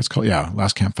Campfire, I think it's called. Yeah,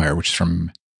 Last Campfire, which is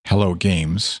from Hello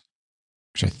Games.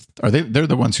 Which they're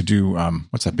the ones who do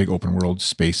what's that big open world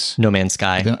space? No Man's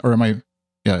Sky. Or am I?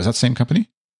 Yeah, is that the same company?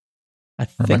 Or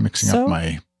am I mixing up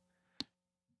my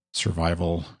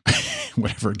survival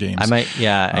whatever games? I might.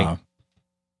 Yeah.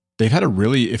 They've had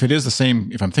if it is the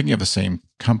same, if I'm thinking of the same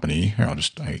company, here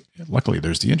luckily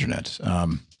there's the internet.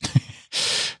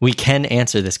 We can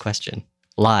answer this question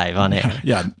live on air.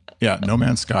 Yeah. No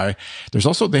Man's Sky. There's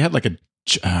also, they had like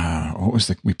what was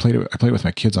I played with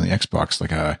my kids on the Xbox,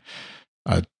 like a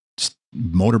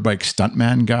motorbike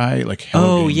stuntman guy, like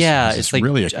Hello Games. Yeah, it's like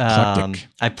really eclectic.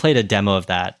 I played a demo of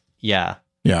that. Yeah,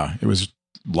 it was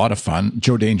a lot of fun.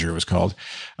 Joe Danger was called.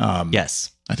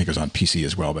 Yes, I think it was on PC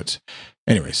as well. But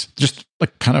anyways, just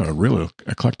like kind of a really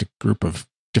eclectic group of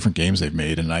different games they've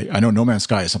made. And I know No Man's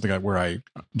Sky is something where I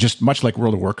just, much like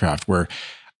World of Warcraft, where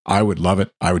I would love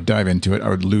it. I would dive into it. I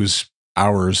would lose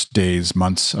hours, days,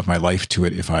 months of my life to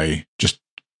it if I just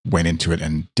went into it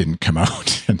and didn't come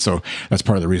out. And so that's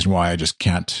part of the reason why I just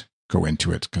can't go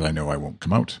into it, because I know I won't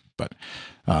come out. But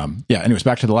anyways,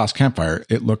 back to the Last Campfire.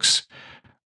 It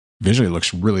visually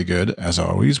looks really good, as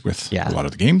always, with a lot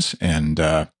of the games. And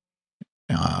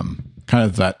kind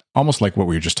of that, almost like what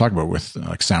we were just talking about with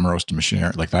like Samorost and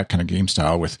Machinera, like that kind of game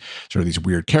style with sort of these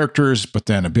weird characters, but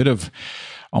then a bit of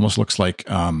almost looks like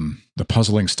the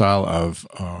puzzling style of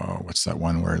what's that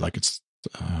one where like it's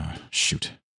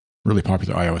really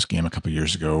popular iOS game a couple of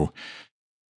years ago,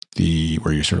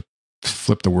 where you sort of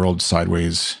flip the world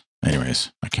sideways.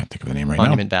 Anyways, I can't think of the name right now.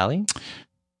 Monument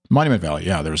Valley.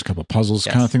 Yeah, there was a couple of puzzles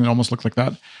kind of thing that almost looked like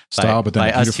that style, but then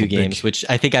by us two games, which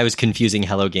I think I was confusing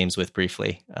Hello Games with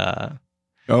briefly.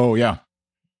 Oh yeah.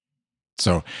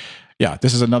 So yeah,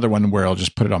 this is another one where I'll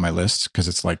just put it on my list, because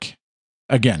it's like,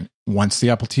 again, once the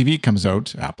Apple TV comes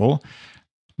out, Apple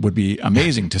would be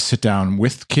amazing to sit down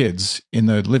with kids in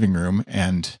the living room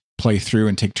and play through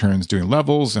and take turns doing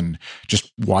levels and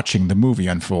just watching the movie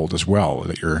unfold as well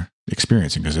that you're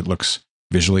experiencing, because it looks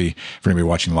visually, for anybody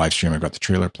watching the live stream, I've got the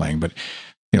trailer playing, but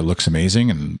it looks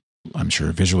amazing, and I'm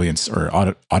sure visually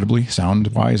or audibly, sound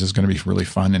wise, is going to be really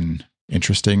fun and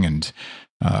interesting. And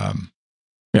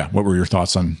what were your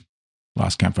thoughts on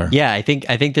Last Campfire? Yeah, I think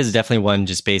this is definitely one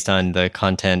just based on the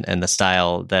content and the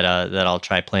style that I'll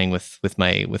try playing with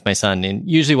my son. And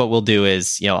usually what we'll do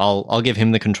is, I'll give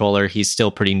him the controller. He's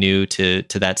still pretty new to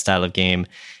that style of game,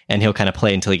 and he'll kind of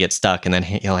play until he gets stuck, and then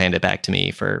he'll hand it back to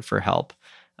me for help.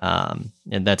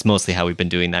 And that's mostly how we've been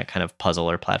doing that kind of puzzle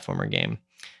or platformer game.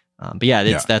 But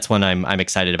that's one I'm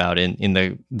excited about in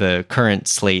the current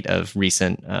slate of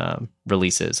recent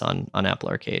releases on Apple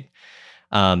Arcade.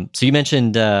 So you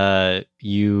mentioned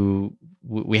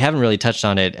we haven't really touched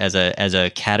on it as a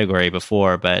category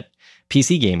before, but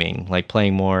PC gaming, like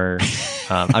playing more.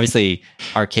 Obviously,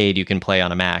 arcade you can play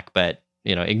on a Mac, but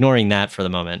ignoring that for the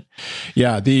moment.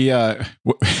 Yeah, I'm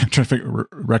trying to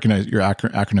recognize your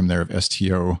acronym there of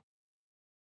STO.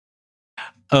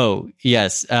 Oh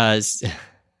yes,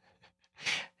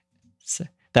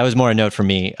 that was more a note for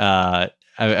me. I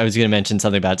was going to mention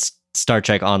something about Star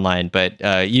Trek Online, but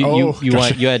you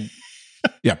had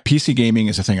yeah, PC gaming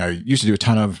is a thing I used to do a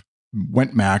ton of.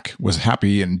 Went Mac, was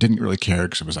happy and didn't really care,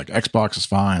 because it was like Xbox is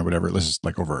fine or whatever. This is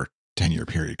like over a 10-year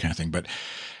period kind of thing. But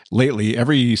lately,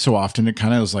 every so often, it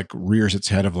kind of is like rears its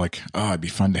head of like, oh, it'd be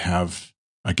fun to have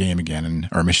a game again, and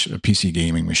or a PC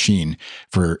gaming machine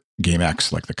for Game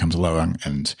X, like that comes along,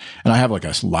 and I have like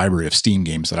a library of Steam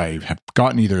games that I have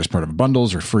gotten either as part of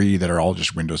bundles or free that are all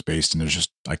just Windows based, and there's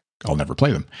just like I'll never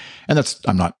play them, and that's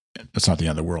not the end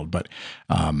of the world, but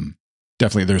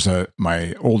definitely there's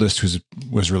my oldest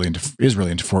is really into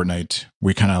Fortnite.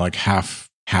 We kind of like half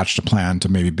hatched a plan to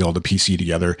maybe build a PC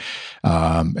together,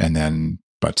 and then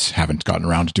but haven't gotten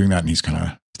around to doing that, and he's kind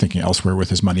of thinking elsewhere with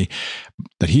his money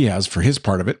that he has for his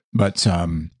part of it. But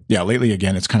yeah, lately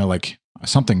again, it's kind of like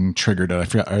something triggered it. I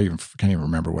forgot. Can't even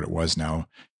remember what it was now.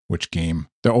 Which game?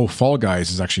 Fall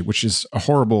Guys is actually, which is a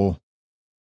horrible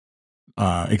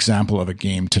example of a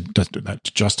game to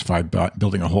justify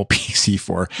building a whole PC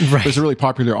for. Right. It's a really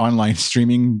popular online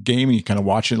streaming game, and you kind of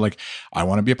watch it like, I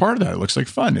want to be a part of that. It looks like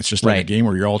fun. It's just like a game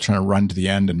where you're all trying to run to the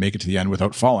end and make it to the end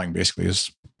without falling, basically.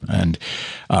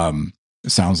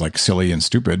 It sounds like silly and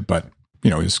stupid, but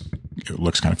it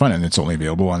looks kind of fun, and it's only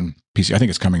available on PC. I think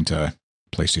it's coming to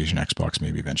PlayStation, Xbox,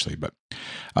 maybe eventually. But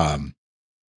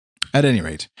at any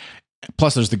rate,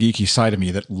 plus there's the geeky side of me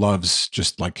that loves,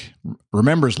 just like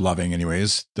remembers loving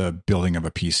anyways, the building of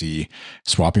a PC,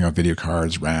 swapping out video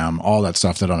cards, RAM, all that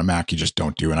stuff that on a Mac you just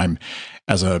don't do. And I'm,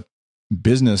 as a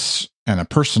business and a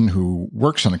person who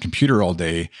works on a computer all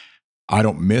day, I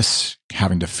don't miss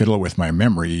having to fiddle with my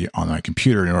memory on my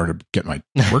computer in order to get my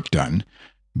work done.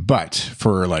 But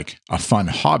for like a fun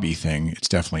hobby thing, it's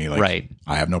definitely like,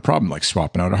 I have no problem like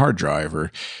swapping out a hard drive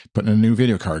or putting in a new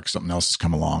video card because something else has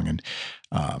come along. And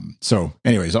so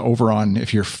anyways, over on,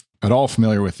 if you're at all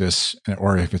familiar with this,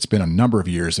 or if it's been a number of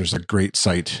years, there's a great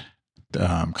site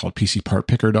called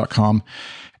PCPartPicker.com,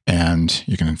 and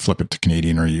you can flip it to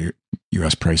Canadian or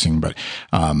US pricing, but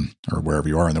or wherever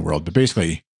you are in the world. But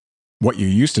basically, what you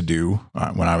used to do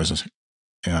when I was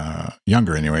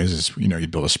younger anyways is,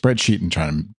 you'd build a spreadsheet and try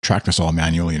to track this all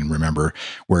manually and remember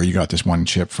where you got this one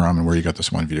chip from and where you got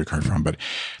this one video card from. But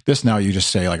this, now you just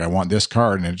say like, I want this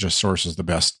card, and it just sources the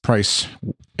best price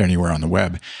anywhere on the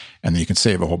web. And then you can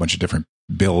save a whole bunch of different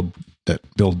build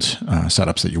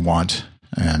setups that you want.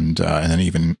 And then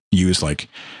even use like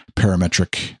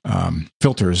parametric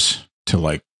filters to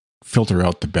like filter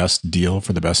out the best deal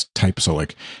for the best type. So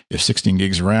like if 16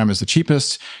 gigs of RAM is the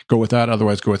cheapest, go with that.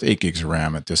 Otherwise, go with 8 gigs of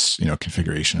RAM at this,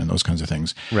 configuration and those kinds of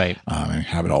things. Right. And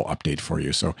have it all update for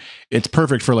you. So it's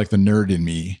perfect for like the nerd in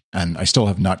me. And I still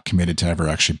have not committed to ever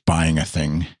actually buying a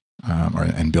thing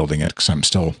and building it, because I'm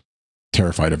still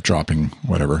terrified of dropping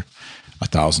whatever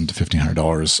 $1,000 to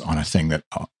 $1,500 on a thing that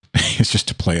is just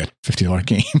to play a $50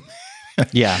 game.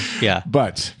 Yeah.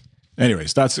 But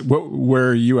anyways, that's where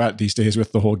are you at these days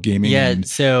with the whole gaming and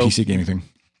PC gaming thing?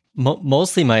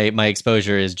 Mostly my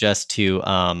exposure is just to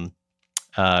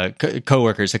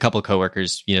coworkers. A couple of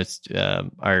coworkers,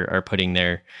 are putting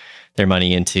their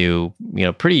money into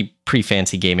pretty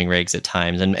fancy gaming rigs at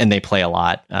times, and they play a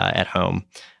lot at home.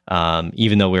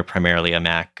 Even though we're primarily a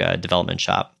Mac development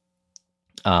shop.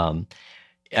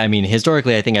 I mean,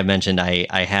 historically, I think I've mentioned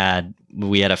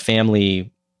we had a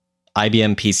family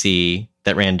IBM PC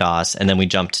that ran DOS, and then we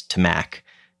jumped to Mac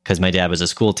because my dad was a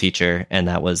school teacher, and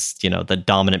that was, the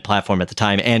dominant platform at the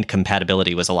time, and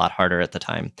compatibility was a lot harder at the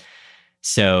time.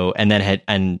 So,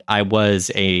 and I was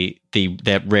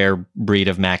that rare breed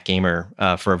of Mac gamer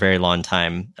for a very long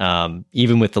time,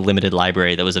 even with the limited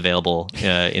library that was available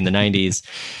in the 90s.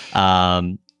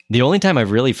 The only time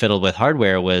I've really fiddled with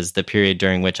hardware was the period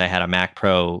during which I had a Mac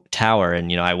Pro Tower,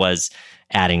 and I was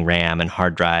adding RAM and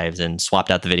hard drives and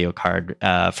swapped out the video card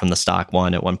from the stock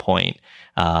one at one point.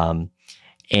 And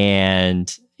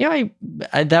I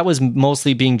that was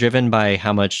mostly being driven by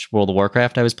how much World of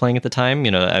Warcraft I was playing at the time.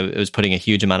 I was putting a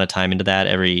huge amount of time into that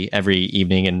every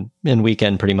evening and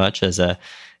weekend, pretty much as a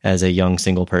young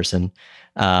single person.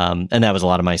 And that was a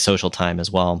lot of my social time as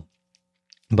well,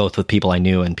 both with people I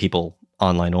knew and people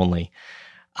online only.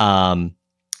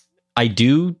 I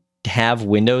do have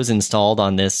Windows installed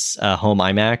on this home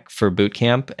iMac for boot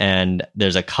camp, and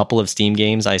there's a couple of Steam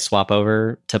games I swap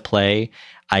over to play.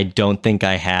 I don't think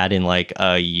I had in like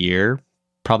a year,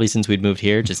 probably since we'd moved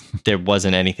here. Just there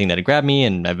wasn't anything that had grabbed me,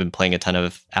 and I've been playing a ton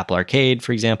of Apple Arcade,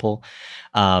 for example.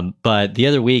 But the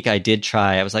other week I did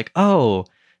try. I was like, oh,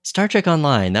 Star Trek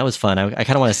Online, that was fun. I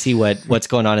kind of want to see what's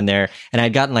going on in there. And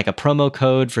I'd gotten like a promo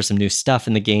code for some new stuff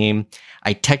in the game.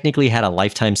 I technically had a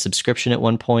lifetime subscription at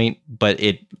one point, but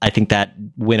I think that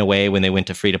went away when they went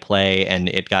to free to play, and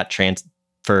it got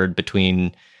transferred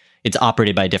between. It's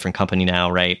operated by a different company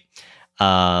now, right?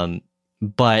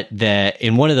 But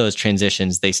in one of those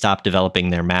transitions, they stopped developing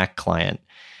their Mac client.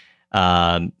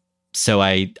 So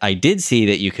I did see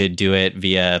that you could do it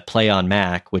via Play on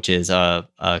Mac, which is a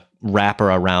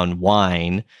wrapper around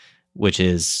Wine, which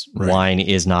is Right. Wine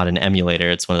is not an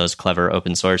emulator. It's one of those clever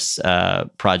open source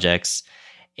projects.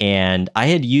 And I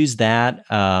had used that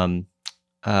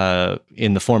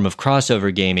in the form of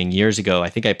crossover gaming years ago. I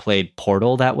think I played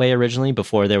Portal that way originally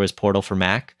before there was Portal for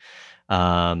Mac.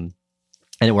 And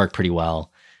it worked pretty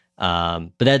well.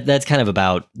 But that's kind of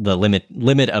about the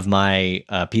limit of my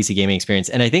PC gaming experience.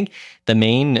 And I think the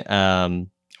main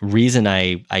reason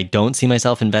I don't see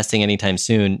myself investing anytime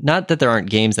soon, not that there aren't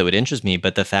games that would interest me,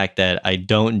 but the fact that I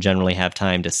don't generally have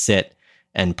time to sit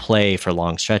and play for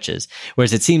long stretches.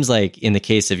 Whereas it seems like in the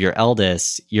case of your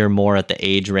eldest, you're more at the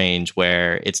age range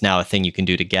where it's now a thing you can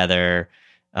do together.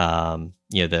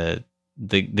 The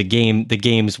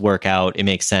games work out. It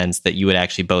makes sense that you would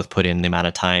actually both put in the amount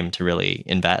of time to really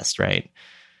invest, right?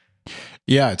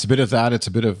 Yeah, it's a bit of that. It's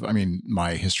a bit of, I mean,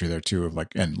 my history there too of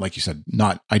and like you said,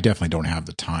 I definitely don't have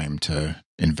the time to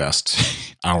invest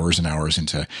hours and hours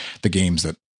into the games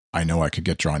that I know I could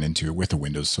get drawn into with the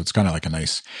Windows. So it's kind of like a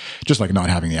nice, just like not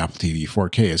having the Apple TV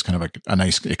 4K is kind of like a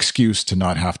nice excuse to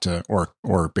not have to,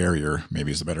 or barrier,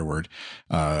 maybe is the better word,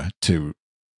 to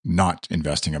not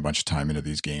investing a bunch of time into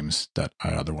these games that I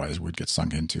otherwise would get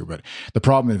sunk into. But the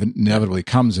problem that inevitably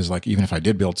comes is like, even if I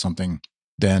did build something,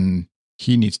 then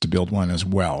he needs to build one as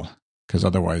well, because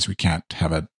otherwise we can't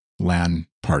have a LAN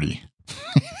party.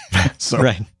 So,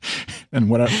 right. And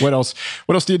what else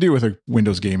do you do with a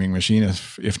Windows gaming machine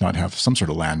if not have some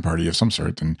sort of LAN party of some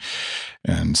sort and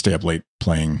stay up late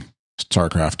playing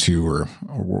StarCraft 2 or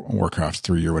Warcraft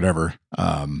 3 or whatever?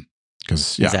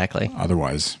 Because exactly.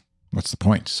 Otherwise, what's the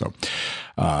point? So,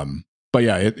 but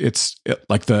yeah, it's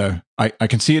like I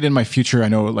can see it in my future. I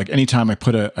know, like anytime I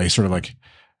put I sort of like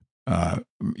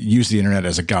use the internet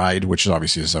as a guide, which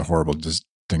obviously is a horrible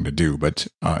thing to do, but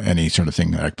any sort of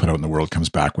thing that I put out in the world comes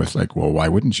back with like, well, why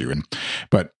wouldn't you?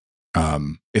 But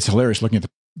it's hilarious looking at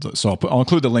so I'll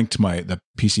include the link to the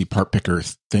PC part picker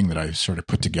thing that I sort of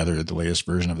put together, the latest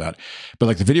version of that. But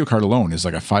like the video card alone is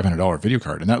like a $500 video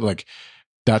card, and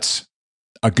that's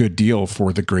a good deal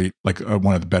for the great, like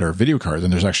one of the better video cards.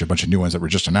 And there's actually a bunch of new ones that were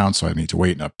just announced, so I need to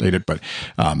wait and update it. But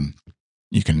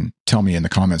you can tell me in the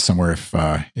comments somewhere if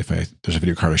there's a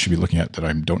video card I should be looking at that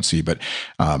I don't see. But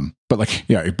like,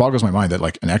 yeah, it boggles my mind that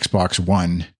like an Xbox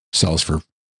One sells for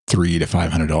 $300 to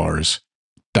 $500.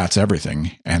 That's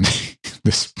everything, and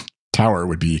this tower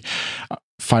would be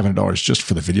 $500 just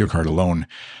for the video card alone.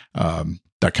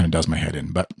 That kind of does my head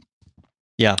in. But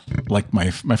yeah, like my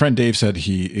friend Dave said,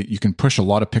 you can push a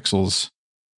lot of pixels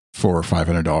for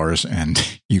 $500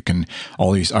 and you can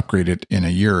always upgrade it in a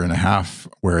year and a half,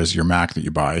 whereas your Mac that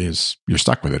you buy you're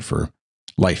stuck with it for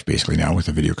life basically now with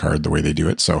a video card the way they do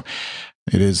it. So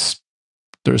there's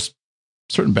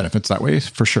certain benefits that way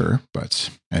for sure. But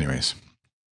anyways,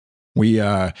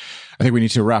 I think we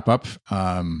need to wrap up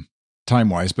time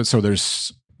wise, but so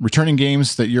there's returning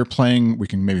games that you're playing. We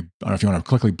can maybe, I don't know if you want to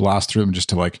quickly blast through them just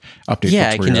to like update.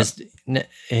 Yeah, I can just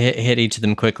hit each of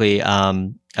them quickly.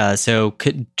 So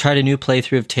tried a new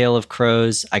playthrough of Tale of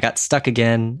Crows. I got stuck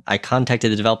again. I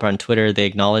contacted the developer on Twitter. They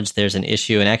acknowledged there's an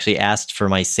issue and actually asked for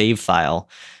my save file.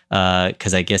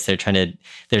 Because I guess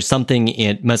there's something,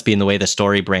 it must be in the way the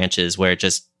story branches where it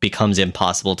just becomes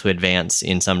impossible to advance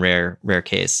in some rare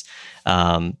case.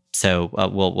 So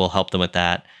we'll help them with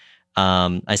that.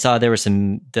 I saw there were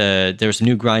some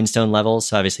new grindstone levels.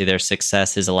 So obviously their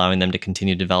success is allowing them to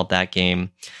continue to develop that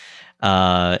game.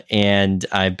 And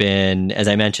I've been, as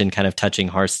I mentioned, kind of touching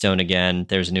Hearthstone again.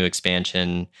 There's a new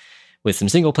expansion with some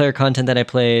single player content that I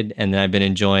played, and then I've been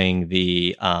enjoying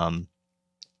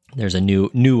there's a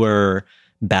newer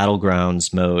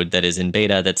Battlegrounds mode that is in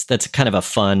beta. That's kind of a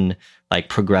fun, like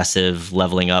progressive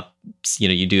leveling up.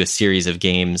 You do a series of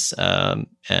games, and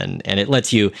it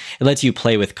lets you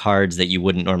play with cards that you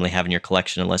wouldn't normally have in your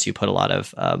collection unless you put a lot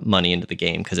of money into the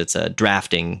game, because it's a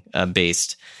drafting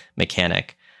based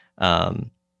mechanic.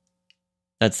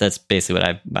 That's basically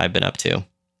what I've been up to.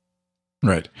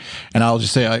 Right. And I'll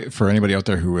just say, for anybody out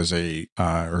there who was a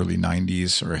early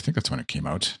 90s, or I think that's when it came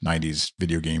out, 90s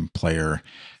video game player,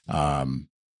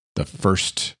 the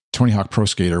first Tony Hawk Pro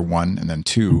Skater 1 and then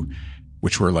 2,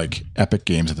 which were like epic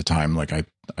games at the time. Like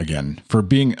again, for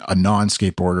being a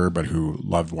non-skateboarder, but who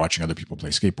loved watching other people play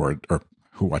skateboard, or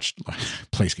who watched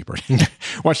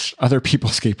other people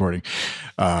skateboarding.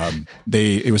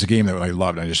 It was a game that I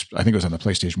loved. I think it was on the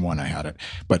PlayStation 1. I had it,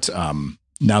 but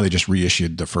now they just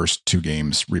reissued the first 2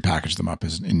 games, repackaged them up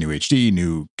as in new HD,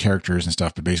 new characters and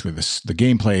stuff. But basically, the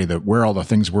gameplay, where all the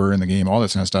things were in the game, all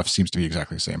that kind of stuff seems to be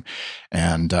exactly the same.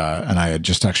 And I had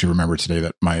just actually remembered today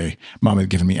that my mom had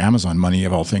given me Amazon money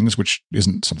of all things, which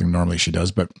isn't something normally she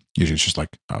does, but usually it's just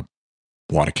like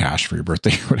wad of cash for your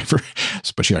birthday or whatever.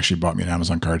 But she actually bought me an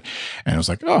Amazon card, and I was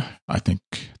like, oh, I think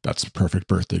that's the perfect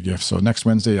birthday gift. So next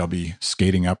Wednesday, I'll be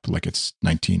skating up like it's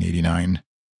 1989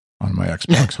 on my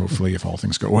Xbox, hopefully, if all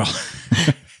things go well.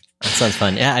 That sounds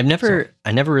fun. Yeah, I never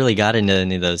really got into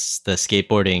any of those, the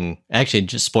skateboarding. Actually,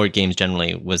 just sport games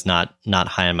generally was not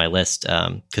high on my list,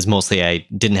 because mostly I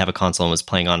didn't have a console and was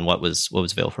playing on what was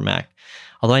available for Mac.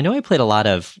 Although I know I played a lot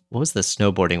of, what was the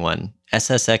snowboarding one?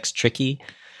 SSX Tricky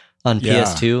on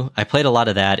PS2. I played a lot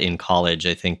of that in college.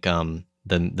 I think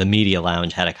the Media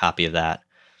Lounge had a copy of that.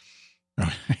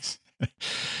 Oh, nice.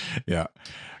 Yeah.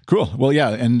 Cool. Well, yeah.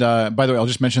 And by the way, I'll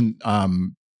just mention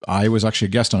I was actually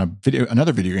a guest on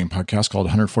another video game podcast called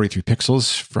 143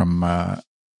 Pixels from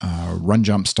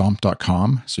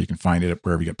runjumpstomp.com. So you can find it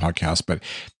wherever you get podcasts. But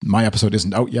my episode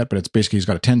isn't out yet, but it's basically, he's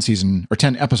got a 10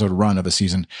 episode run of a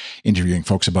season interviewing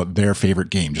folks about their favorite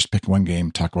game. Just pick one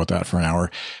game, talk about that for an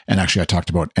hour. And actually I talked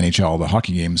about NHL, the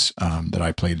hockey games that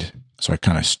I played. So I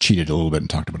kind of cheated a little bit and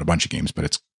talked about a bunch of games, but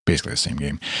it's basically the same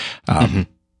game.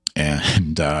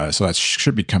 And so that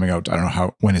should be coming out. I don't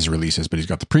know when his release is, but he's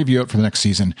got the preview out for the next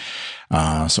season.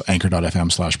 So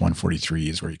anchor.fm/143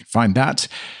 is where you can find that.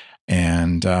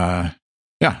 And yeah,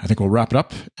 I think we'll wrap it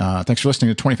up. Thanks for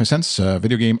listening to 25 Cents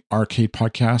Video Game Arcade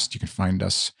Podcast. You can find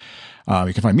us.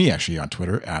 You can find me actually on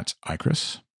Twitter at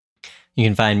iChris. You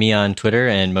can find me on Twitter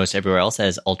and most everywhere else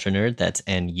as UltraNerd. That's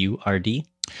NURD.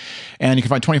 And you can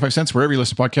find 25 Cents wherever you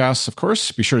listen to podcasts. Of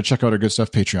course, be sure to check out our Good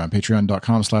Stuff Patreon,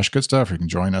 patreon.com/goodstuff. You can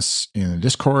join us in the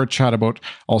Discord, chat about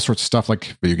all sorts of stuff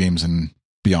like video games and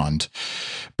beyond.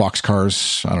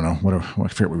 Boxcars, I don't know, I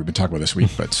forget what we've been talking about this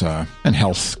week, but and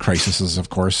health crises, of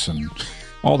course, and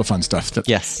all the fun stuff that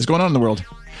is going on in the world.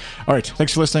 All right,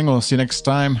 thanks for listening. We'll see you next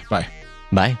time. Bye.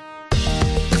 Bye.